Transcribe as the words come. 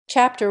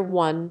Chapter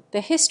 1: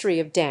 The History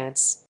of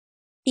Dance.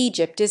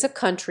 Egypt is a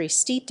country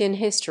steeped in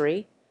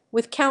history,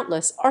 with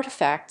countless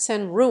artifacts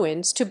and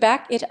ruins to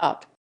back it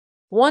up.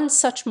 One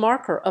such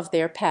marker of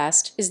their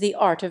past is the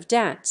art of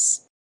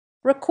dance.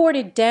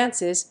 Recorded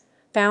dances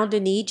found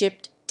in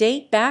Egypt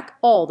date back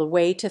all the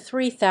way to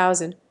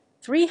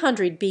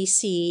 3300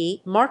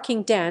 BCE,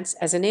 marking dance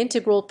as an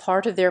integral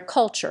part of their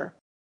culture.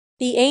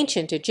 The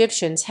ancient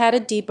Egyptians had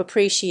a deep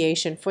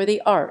appreciation for the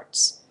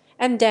arts,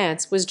 and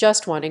dance was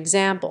just one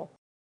example.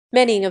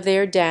 Many of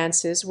their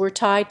dances were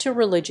tied to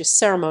religious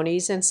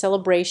ceremonies and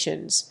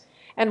celebrations,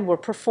 and were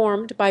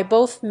performed by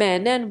both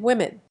men and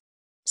women.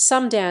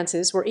 Some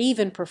dances were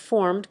even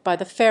performed by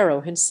the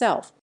pharaoh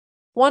himself.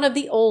 One of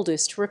the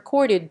oldest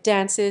recorded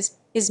dances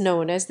is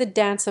known as the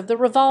Dance of the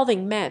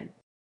Revolving Men.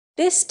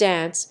 This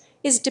dance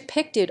is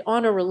depicted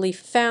on a relief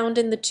found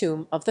in the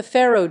tomb of the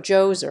pharaoh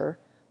Djoser,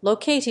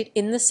 located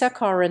in the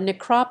Saqqara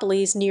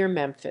necropolis near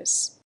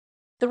Memphis.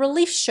 The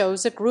relief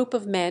shows a group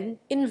of men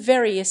in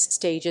various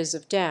stages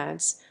of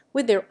dance,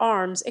 with their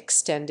arms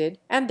extended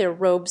and their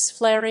robes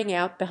flaring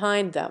out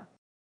behind them.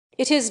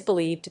 It is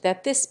believed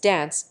that this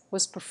dance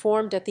was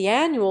performed at the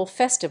annual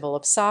festival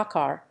of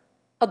Saqqar,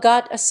 a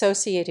god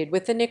associated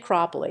with the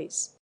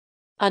necropolis.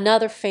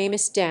 Another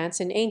famous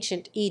dance in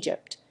ancient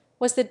Egypt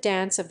was the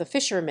Dance of the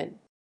Fishermen.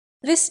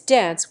 This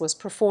dance was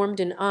performed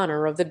in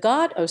honor of the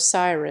god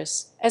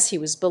Osiris, as he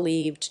was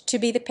believed to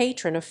be the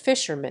patron of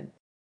fishermen.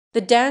 The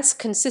dance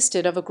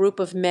consisted of a group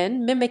of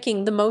men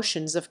mimicking the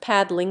motions of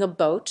paddling a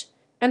boat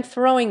and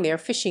throwing their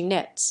fishing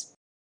nets.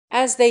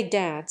 As they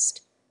danced,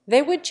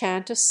 they would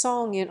chant a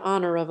song in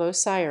honor of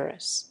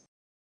Osiris.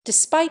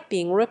 Despite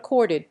being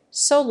recorded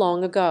so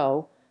long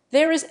ago,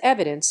 there is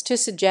evidence to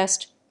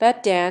suggest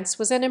that dance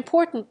was an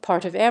important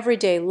part of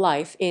everyday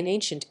life in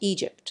ancient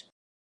Egypt.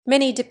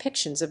 Many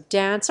depictions of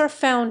dance are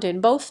found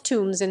in both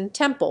tombs and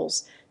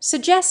temples,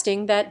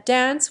 suggesting that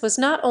dance was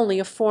not only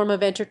a form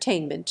of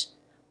entertainment,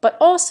 but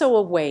also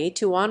a way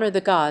to honor the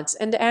gods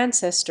and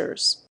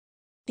ancestors.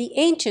 The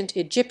ancient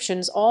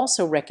Egyptians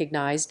also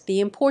recognized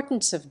the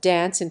importance of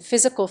dance in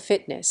physical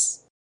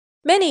fitness.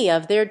 Many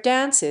of their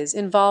dances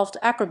involved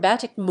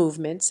acrobatic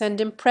movements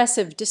and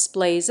impressive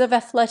displays of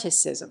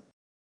athleticism.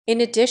 In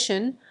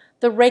addition,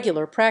 the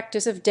regular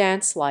practice of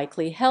dance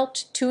likely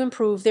helped to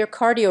improve their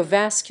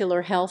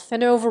cardiovascular health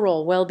and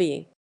overall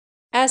well-being.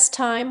 As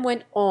time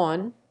went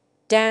on,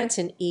 dance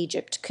in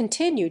Egypt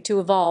continued to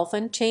evolve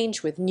and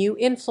change with new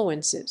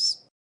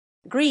influences.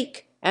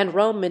 Greek and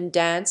Roman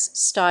dance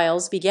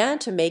styles began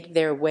to make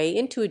their way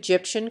into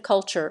Egyptian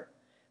culture,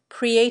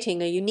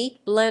 creating a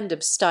unique blend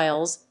of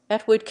styles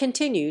that would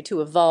continue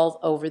to evolve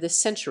over the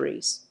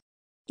centuries.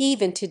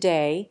 Even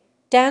today,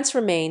 dance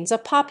remains a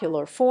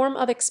popular form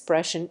of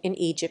expression in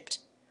Egypt,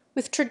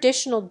 with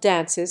traditional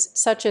dances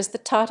such as the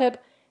tateb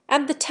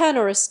and the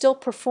tanura still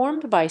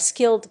performed by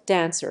skilled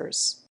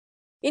dancers.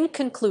 In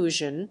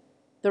conclusion,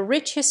 the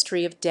rich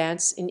history of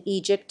dance in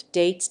Egypt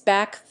dates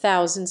back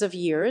thousands of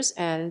years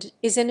and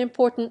is an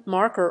important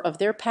marker of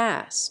their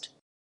past.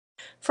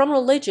 From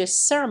religious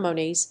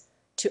ceremonies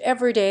to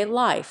everyday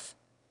life,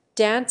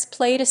 dance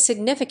played a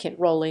significant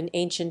role in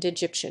ancient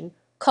Egyptian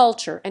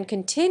culture and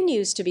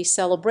continues to be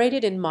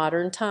celebrated in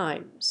modern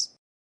times.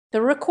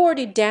 The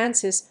recorded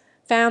dances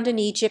found in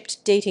Egypt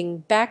dating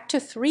back to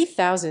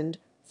 3300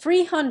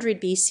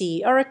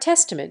 BC are a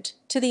testament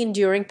to the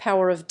enduring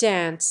power of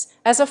dance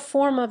as a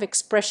form of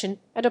expression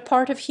and a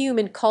part of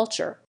human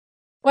culture.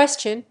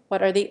 Question: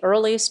 what are the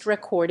earliest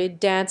recorded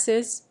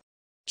dances?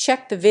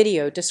 Check the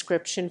video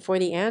description for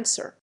the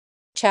answer.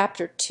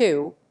 Chapter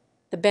 2: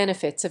 The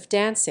Benefits of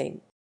Dancing.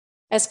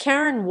 As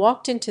Karen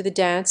walked into the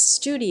dance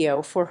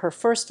studio for her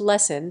first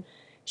lesson,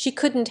 she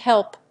couldn't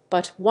help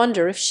but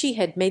wonder if she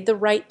had made the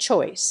right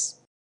choice.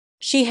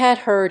 She had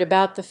heard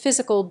about the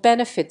physical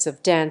benefits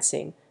of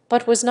dancing,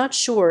 but was not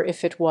sure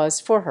if it was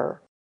for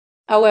her.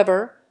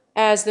 However,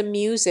 as the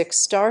music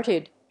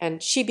started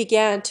and she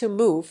began to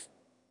move,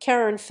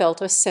 Karen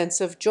felt a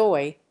sense of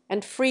joy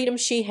and freedom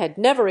she had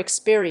never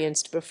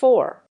experienced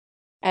before.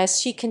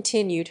 As she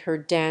continued her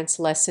dance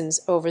lessons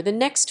over the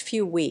next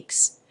few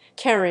weeks,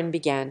 Karen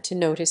began to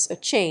notice a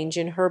change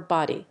in her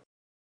body.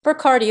 Her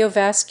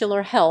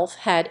cardiovascular health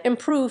had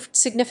improved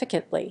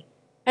significantly,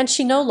 and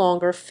she no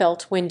longer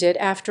felt winded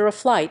after a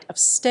flight of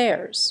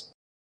stairs.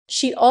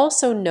 She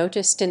also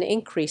noticed an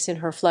increase in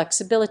her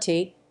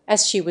flexibility,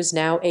 as she was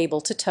now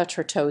able to touch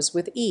her toes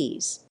with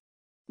ease.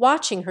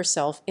 Watching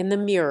herself in the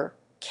mirror,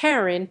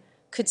 Karen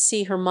could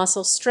see her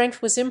muscle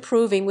strength was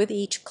improving with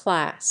each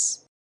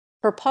class.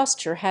 Her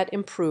posture had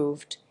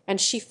improved, and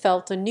she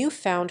felt a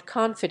newfound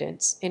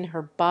confidence in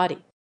her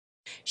body.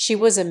 She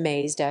was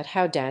amazed at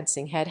how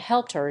dancing had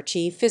helped her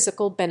achieve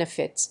physical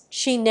benefits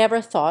she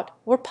never thought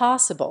were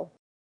possible.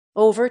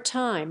 Over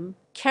time,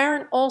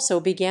 Karen also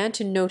began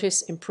to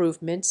notice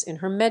improvements in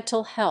her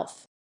mental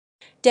health.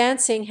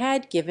 Dancing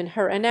had given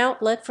her an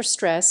outlet for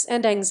stress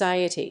and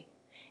anxiety,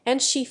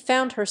 and she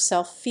found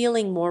herself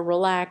feeling more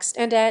relaxed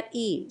and at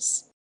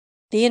ease.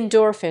 The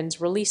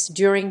endorphins released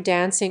during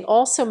dancing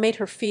also made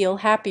her feel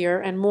happier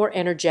and more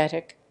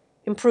energetic,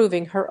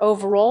 improving her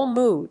overall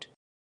mood.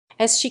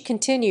 As she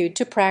continued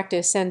to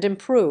practice and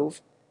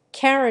improve,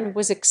 Karen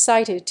was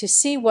excited to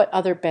see what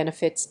other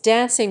benefits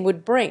dancing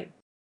would bring.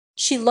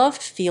 She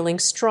loved feeling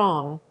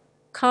strong,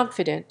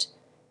 confident,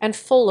 and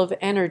full of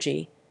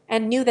energy,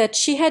 and knew that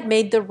she had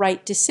made the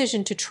right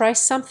decision to try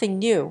something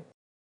new.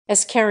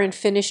 As Karen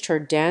finished her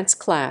dance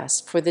class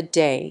for the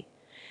day,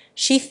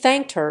 she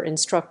thanked her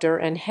instructor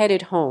and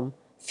headed home,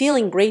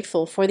 feeling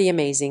grateful for the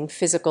amazing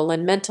physical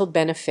and mental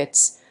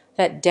benefits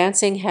that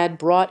dancing had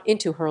brought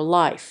into her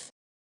life.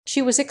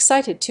 She was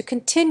excited to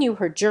continue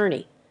her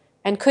journey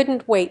and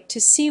couldn't wait to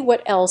see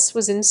what else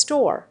was in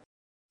store.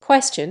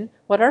 Question: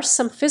 what are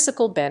some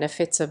physical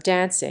benefits of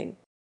dancing?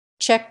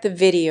 Check the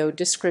video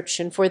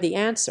description for the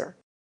answer.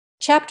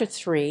 Chapter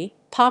 3: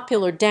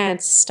 Popular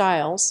Dance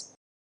Styles.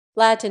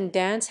 Latin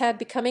dance had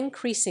become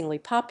increasingly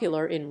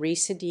popular in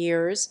recent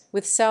years,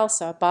 with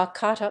salsa,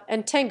 bachata,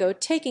 and tango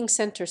taking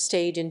center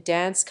stage in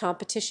dance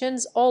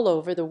competitions all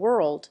over the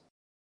world.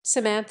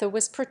 Samantha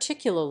was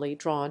particularly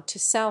drawn to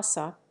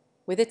salsa,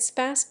 with its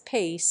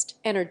fast-paced,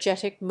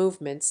 energetic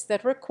movements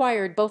that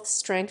required both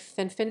strength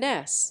and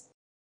finesse.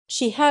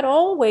 She had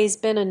always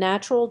been a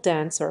natural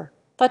dancer,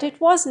 but it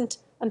wasn't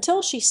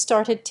until she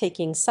started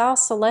taking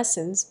salsa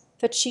lessons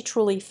that she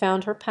truly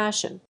found her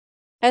passion.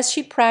 As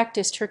she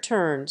practiced her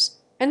turns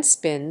and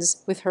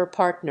spins with her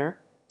partner,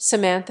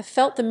 Samantha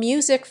felt the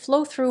music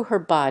flow through her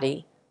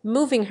body,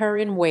 moving her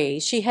in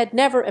ways she had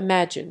never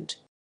imagined.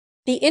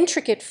 The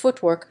intricate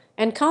footwork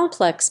and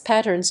complex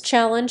patterns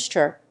challenged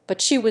her,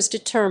 but she was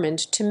determined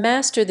to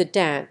master the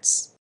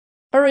dance.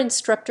 Her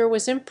instructor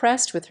was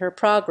impressed with her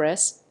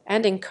progress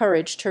and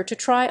encouraged her to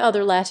try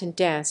other Latin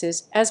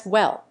dances as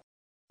well.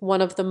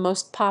 One of the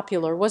most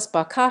popular was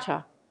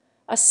bachata,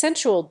 a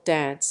sensual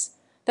dance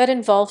that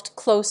involved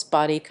close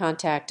body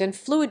contact and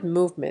fluid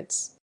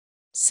movements.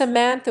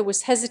 Samantha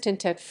was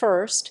hesitant at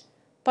first,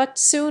 but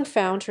soon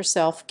found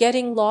herself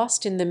getting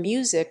lost in the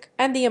music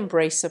and the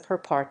embrace of her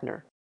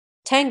partner.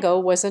 Tango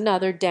was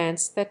another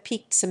dance that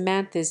piqued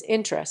Samantha's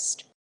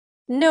interest.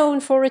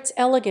 Known for its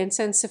elegance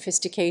and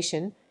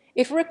sophistication,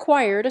 it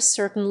required a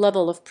certain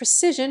level of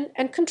precision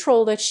and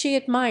control that she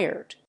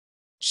admired.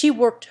 She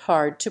worked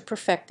hard to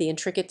perfect the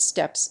intricate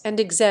steps and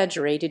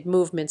exaggerated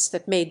movements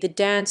that made the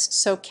dance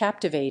so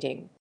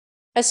captivating.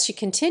 As she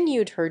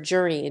continued her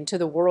journey into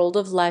the world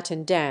of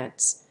Latin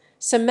dance,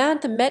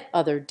 Samantha met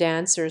other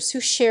dancers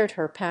who shared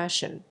her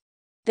passion.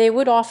 They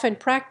would often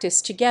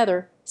practice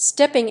together,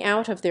 stepping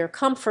out of their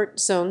comfort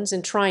zones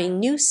and trying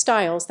new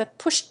styles that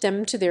pushed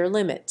them to their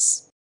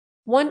limits.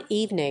 One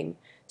evening,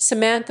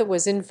 Samantha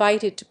was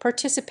invited to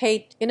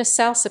participate in a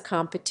salsa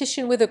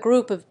competition with a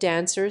group of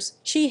dancers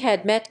she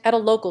had met at a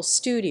local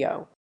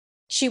studio.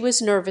 She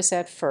was nervous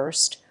at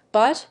first,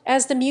 but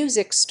as the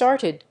music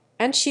started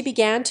and she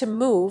began to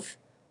move,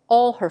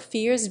 all her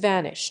fears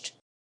vanished.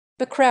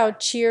 The crowd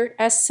cheered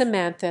as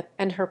Samantha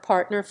and her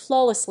partner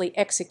flawlessly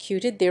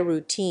executed their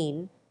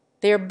routine,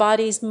 their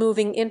bodies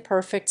moving in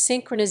perfect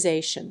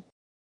synchronization.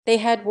 They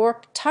had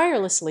worked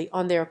tirelessly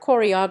on their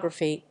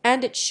choreography,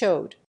 and it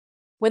showed.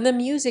 When the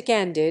music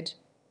ended,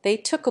 they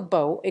took a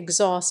bow,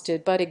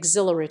 exhausted but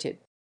exhilarated.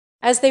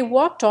 As they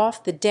walked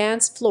off the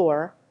dance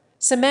floor,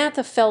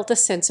 Samantha felt a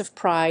sense of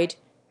pride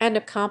and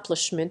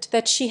accomplishment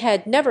that she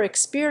had never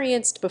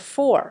experienced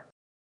before.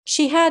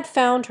 She had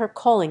found her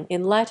calling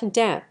in Latin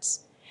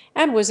dance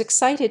and was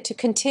excited to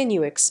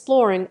continue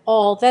exploring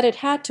all that it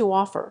had to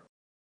offer.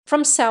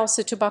 From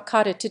salsa to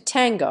bachata to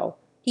tango,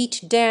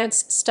 each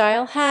dance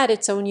style had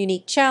its own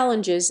unique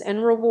challenges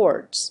and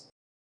rewards.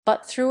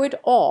 But through it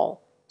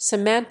all,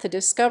 Samantha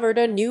discovered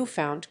a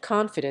newfound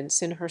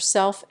confidence in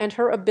herself and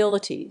her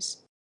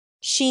abilities.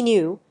 She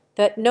knew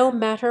that no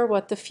matter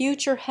what the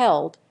future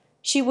held,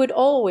 she would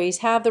always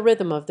have the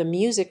rhythm of the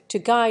music to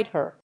guide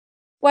her.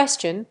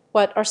 Question: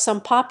 what are some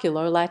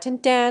popular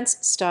Latin dance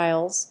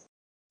styles?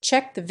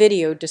 Check the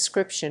video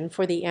description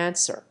for the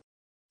answer.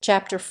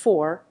 Chapter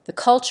 4: The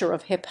Culture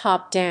of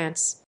Hip-Hop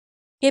Dance.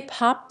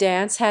 Hip-hop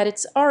dance had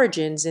its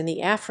origins in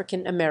the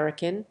African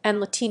American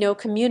and Latino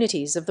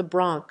communities of the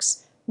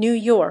Bronx, New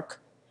York,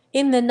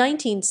 in the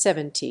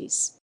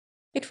 1970s.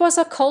 It was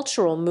a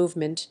cultural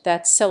movement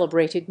that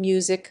celebrated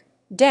music,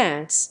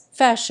 dance,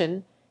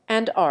 fashion,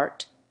 and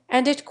art,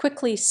 and it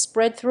quickly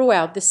spread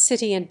throughout the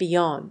city and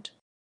beyond.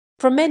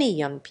 For many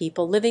young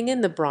people living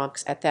in the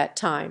Bronx at that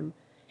time,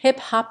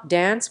 hip-hop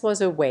dance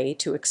was a way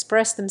to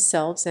express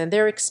themselves and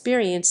their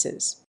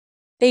experiences.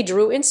 They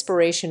drew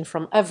inspiration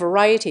from a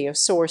variety of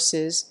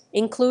sources,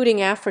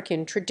 including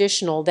African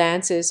traditional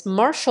dances,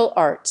 martial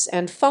arts,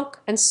 and funk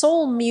and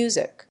soul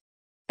music.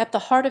 At the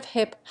heart of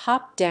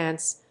hip-hop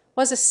dance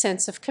was a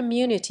sense of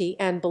community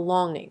and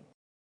belonging.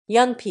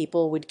 Young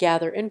people would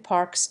gather in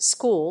parks,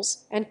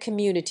 schools, and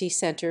community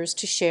centers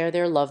to share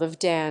their love of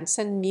dance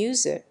and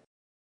music.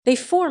 They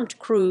formed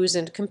crews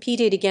and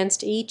competed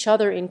against each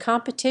other in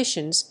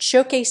competitions,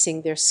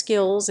 showcasing their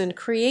skills and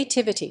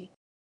creativity.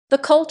 The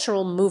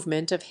cultural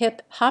movement of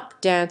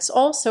hip-hop dance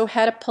also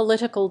had a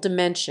political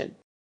dimension.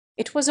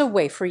 It was a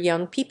way for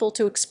young people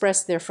to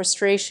express their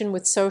frustration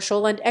with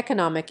social and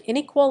economic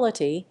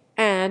inequality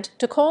and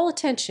to call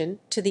attention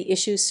to the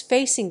issues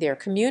facing their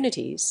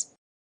communities.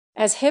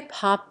 As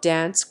hip-hop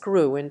dance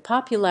grew in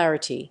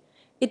popularity,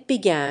 it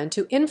began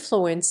to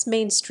influence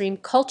mainstream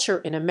culture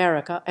in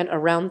America and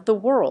around the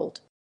world.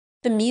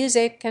 The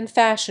music and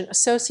fashion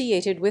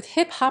associated with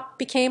hip-hop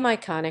became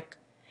iconic,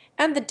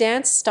 and the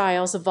dance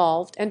styles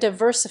evolved and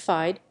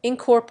diversified,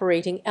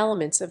 incorporating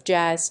elements of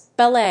jazz,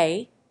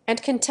 ballet,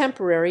 and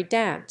contemporary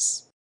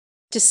dance.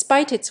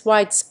 Despite its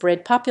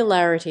widespread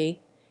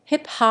popularity,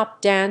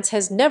 hip-hop dance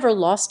has never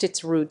lost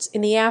its roots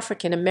in the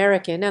African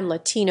American and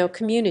Latino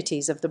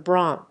communities of the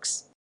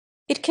Bronx.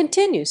 It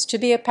continues to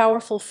be a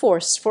powerful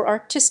force for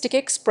artistic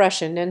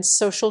expression and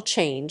social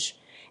change,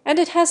 and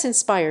it has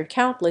inspired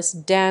countless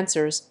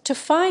dancers to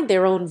find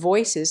their own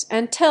voices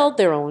and tell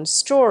their own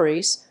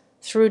stories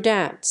through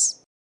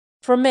dance.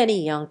 For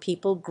many young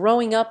people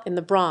growing up in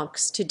the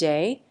Bronx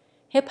today,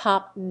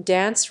 hip-hop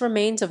dance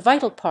remains a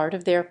vital part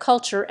of their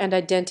culture and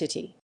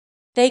identity.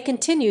 They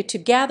continue to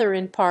gather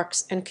in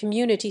parks and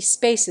community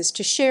spaces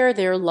to share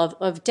their love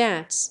of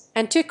dance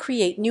and to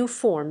create new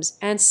forms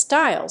and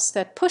styles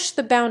that push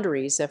the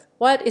boundaries of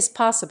what is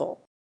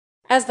possible.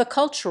 As the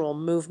cultural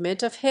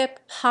movement of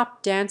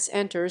hip-hop dance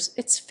enters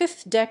its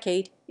fifth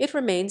decade, it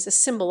remains a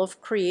symbol of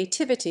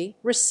creativity,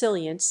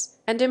 resilience,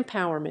 and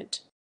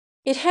empowerment.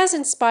 It has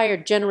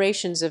inspired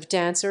generations of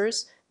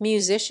dancers,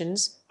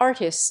 musicians,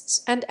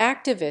 artists, and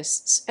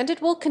activists, and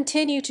it will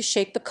continue to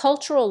shape the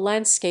cultural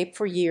landscape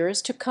for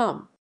years to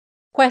come.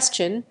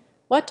 Question: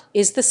 what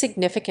is the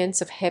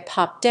significance of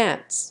hip-hop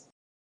dance?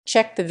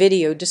 Check the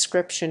video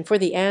description for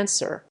the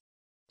answer.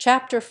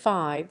 Chapter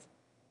 5: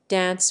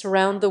 Dance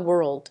Around the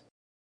World.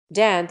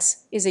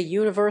 Dance is a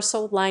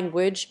universal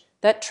language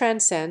that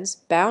transcends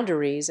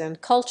boundaries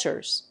and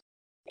cultures.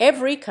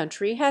 Every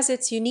country has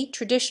its unique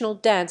traditional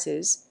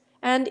dances,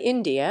 and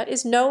India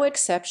is no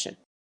exception.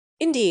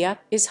 India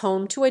is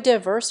home to a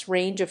diverse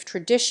range of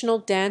traditional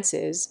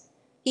dances,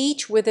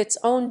 each with its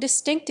own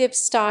distinctive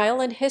style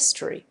and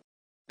history.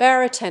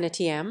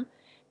 Bharatanatyam,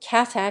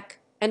 Kathak,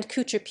 and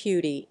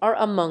Kuchipudi are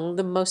among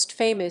the most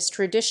famous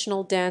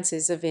traditional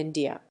dances of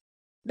India.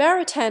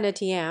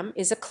 Bharatanatyam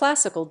is a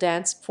classical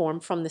dance form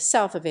from the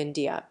south of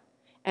India,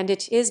 and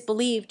it is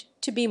believed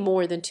to be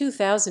more than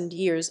 2,000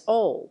 years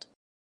old.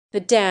 The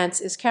dance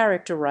is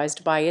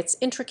characterized by its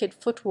intricate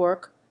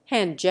footwork,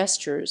 hand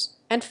gestures,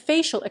 and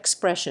facial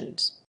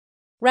expressions.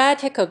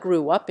 Radhika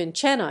grew up in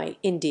Chennai,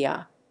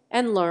 India,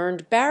 and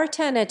learned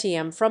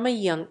Bharatanatyam from a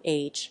young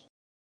age.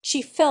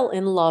 She fell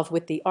in love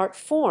with the art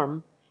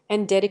form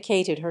and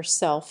dedicated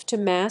herself to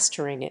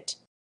mastering it.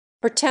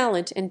 Her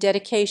talent and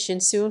dedication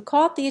soon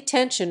caught the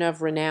attention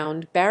of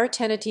renowned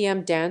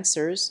Bharatanatyam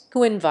dancers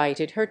who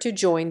invited her to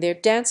join their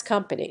dance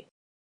company.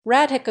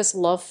 Radhika's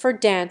love for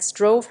dance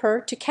drove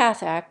her to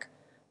Kathak,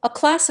 a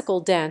classical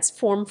dance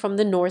form from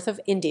the north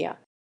of India.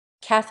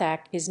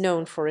 Kathak is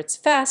known for its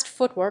fast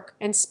footwork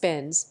and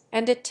spins,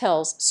 and it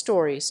tells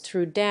stories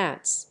through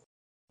dance.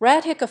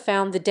 Radhika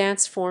found the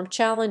dance form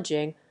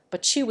challenging,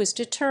 but she was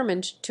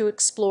determined to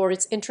explore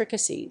its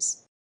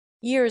intricacies.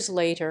 Years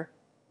later,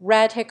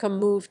 Radhika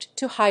moved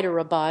to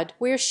Hyderabad,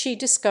 where she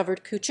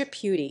discovered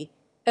Kuchipudi,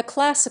 a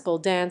classical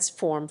dance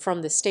form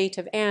from the state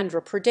of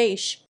Andhra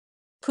Pradesh.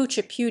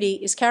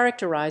 Kuchipudi is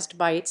characterized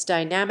by its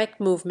dynamic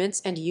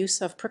movements and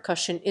use of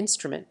percussion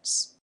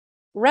instruments.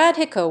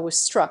 Radhika was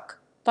struck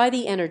by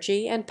the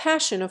energy and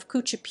passion of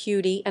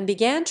Kuchipudi and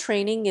began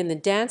training in the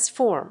dance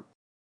form.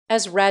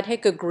 As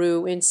Radhika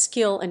grew in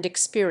skill and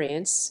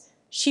experience,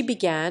 she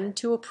began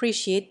to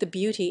appreciate the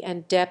beauty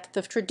and depth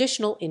of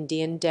traditional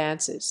Indian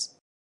dances.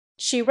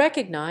 She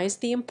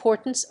recognized the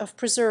importance of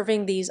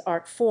preserving these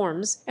art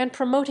forms and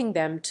promoting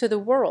them to the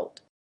world.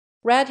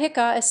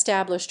 Radhika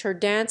established her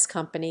dance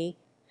company,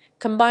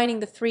 combining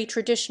the three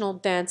traditional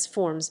dance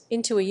forms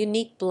into a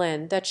unique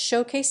blend that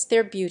showcased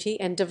their beauty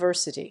and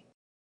diversity.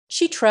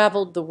 She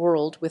traveled the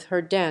world with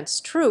her dance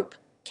troupe,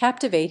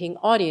 captivating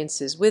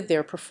audiences with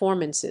their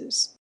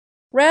performances.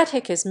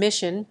 Radhika's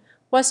mission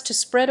was to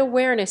spread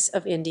awareness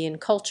of Indian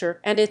culture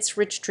and its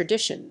rich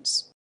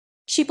traditions.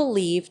 She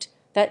believed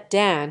that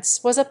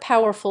dance was a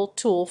powerful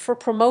tool for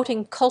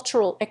promoting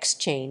cultural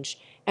exchange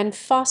and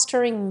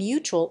fostering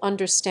mutual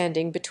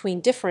understanding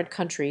between different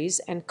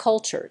countries and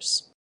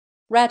cultures.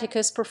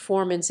 Radhika's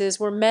performances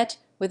were met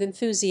with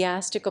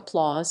enthusiastic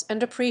applause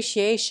and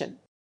appreciation.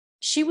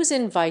 She was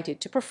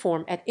invited to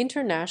perform at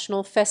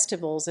international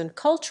festivals and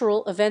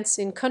cultural events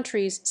in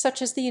countries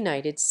such as the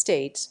United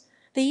States,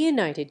 the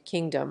United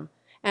Kingdom,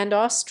 and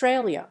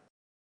Australia.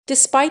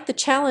 Despite the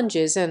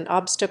challenges and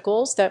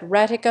obstacles that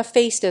Radhika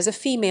faced as a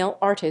female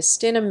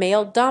artist in a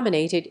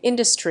male-dominated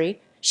industry,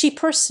 she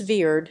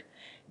persevered,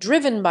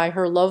 driven by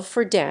her love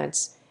for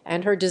dance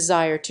and her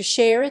desire to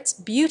share its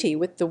beauty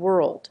with the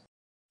world.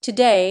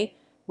 Today,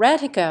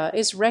 Radhika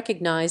is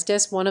recognized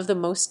as one of the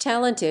most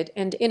talented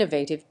and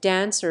innovative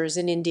dancers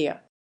in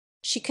India.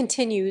 She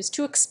continues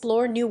to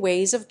explore new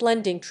ways of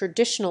blending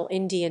traditional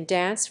Indian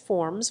dance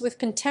forms with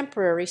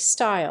contemporary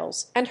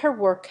styles, and her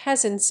work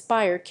has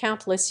inspired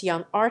countless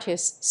young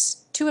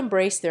artists to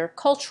embrace their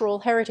cultural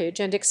heritage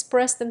and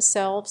express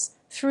themselves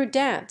through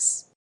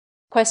dance.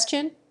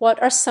 Question: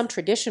 what are some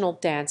traditional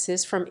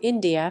dances from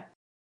India?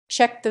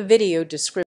 Check the video description.